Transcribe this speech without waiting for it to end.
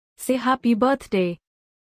Say happy birthday.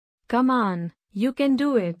 Come on, you can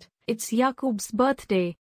do it. It's Jakub's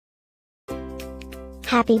birthday.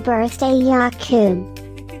 Happy birthday, Jakub.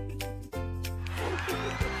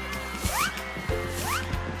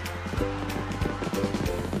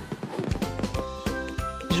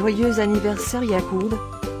 Joyeux anniversaire, Jakub.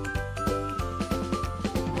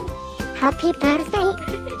 Happy birthday,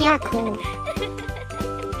 Jakub.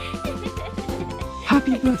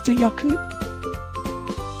 Happy birthday, Jakub.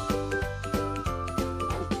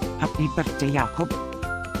 Happy birthday, Jakub.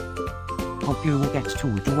 Hope you get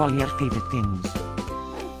to do all your favorite things.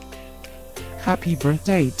 Happy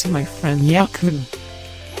birthday to my friend Jakub.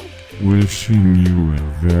 Wishing you a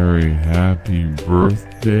very happy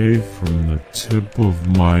birthday from the tip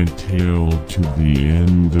of my tail to the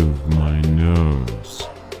end of my nose.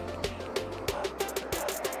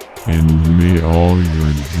 And may all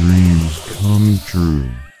your dreams come true.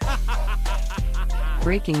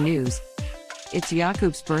 Breaking news. It's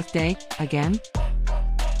Jakub's birthday, again?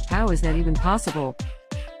 How is that even possible?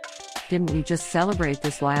 Didn't we just celebrate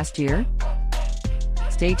this last year?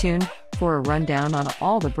 Stay tuned for a rundown on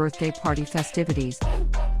all the birthday party festivities.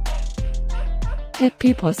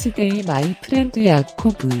 Happy birthday, my friend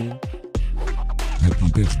Jakub. Happy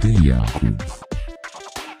birthday, Jakub.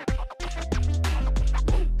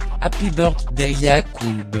 Happy birthday,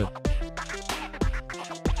 Jakub.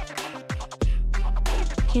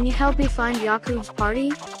 Can you help me find Jakub's party?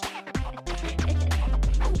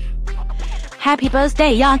 Happy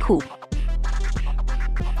birthday, Jakub.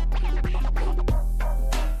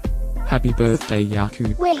 Happy birthday,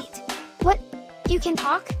 Jakub. Wait, what? You can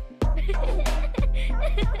talk?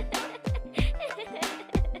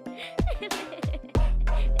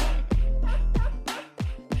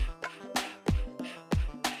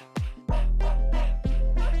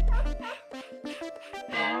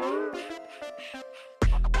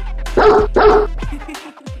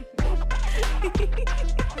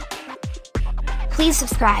 Please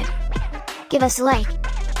subscribe, give us a like,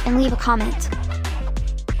 and leave a comment.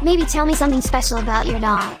 Maybe tell me something special about your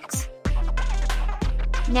dogs.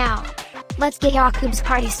 Now, let's get Jakub's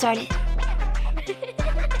party started.